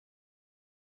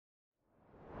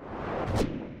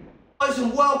guys,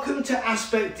 and welcome to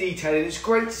Aspect Detailing. It's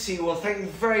great to see you all. Thank you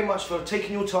very much for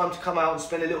taking your time to come out and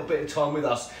spend a little bit of time with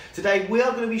us. Today we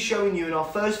are going to be showing you in our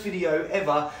first video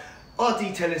ever our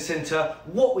detailing centre,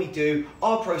 what we do,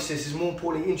 our processes, more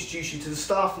importantly introduce you to the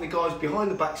staff and the guys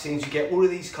behind the back scenes. You get all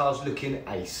of these cars looking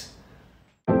ace.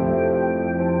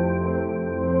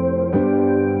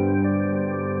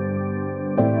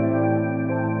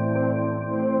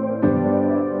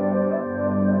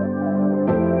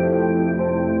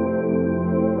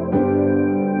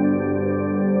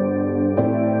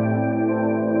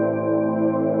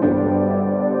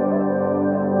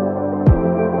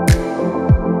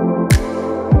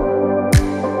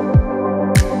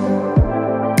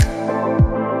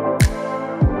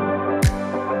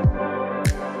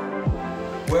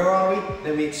 Where are we?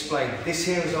 Let me explain. This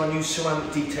here is our new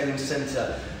ceramic detailing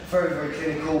centre. Very, very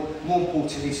clinical. More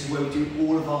importantly, this is where we do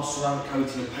all of our ceramic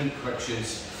coating and paint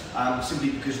corrections.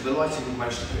 Simply because of the lighting we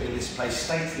managed to put in this place,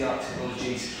 state-of-the-art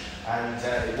technologies, and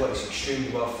it works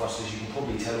extremely well for us. As you can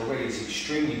probably tell already, it's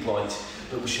extremely bright,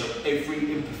 but will show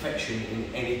every imperfection in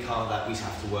any car that we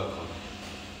have to work on.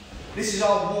 This is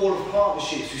our wall of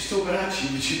partnerships. We've still got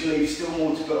actually, would you believe, still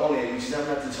more to put on it. We just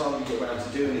haven't had the time to get around to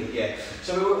doing it yet.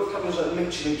 So we work with companies like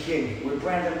Mitchell & King. We're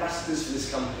brand ambassadors for this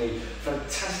company.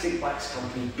 Fantastic wax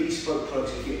company, bespoke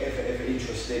products if you're ever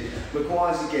interested.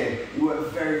 Requires, again, we work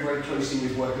very, very closely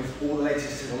with working with all the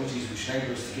latest technologies which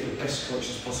enable us to get the best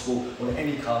collections possible on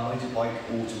any car, motorbike,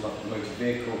 or motor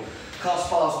vehicle. Car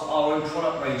Spas, our own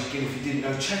product range. Again, if you didn't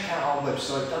know, check out our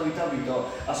website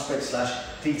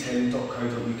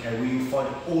www.aspect-detailing.co.uk, where you'll find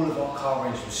all of our car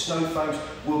range from snow foams,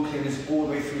 wheel cleaners, all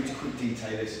the way through to quick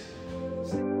detailers.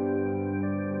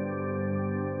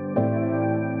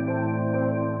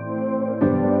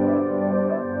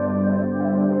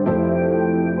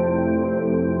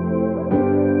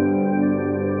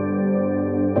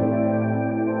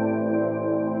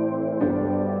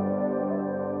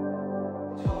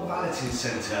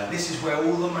 Centre. This is where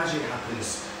all the magic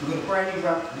happens. We've got a brand new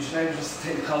ramp which enables us to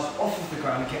take the cars off of the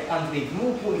ground and get underneath.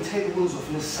 More importantly, take the wheels off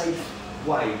in a safe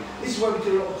way. This is where we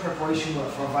do a lot of preparation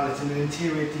work for our valeting and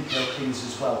interior decal cleans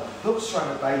as well. Not the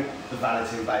ceramic bay, the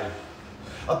valeting bay.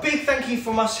 A big thank you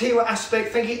from us here at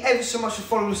Aspect. Thank you ever so much for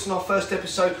following us in our first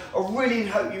episode. I really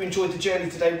hope you enjoyed the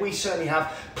journey today. We certainly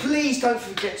have. Please don't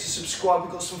forget to subscribe.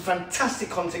 We've got some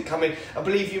fantastic content coming. I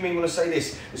believe you me when I say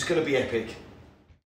this, it's going to be epic.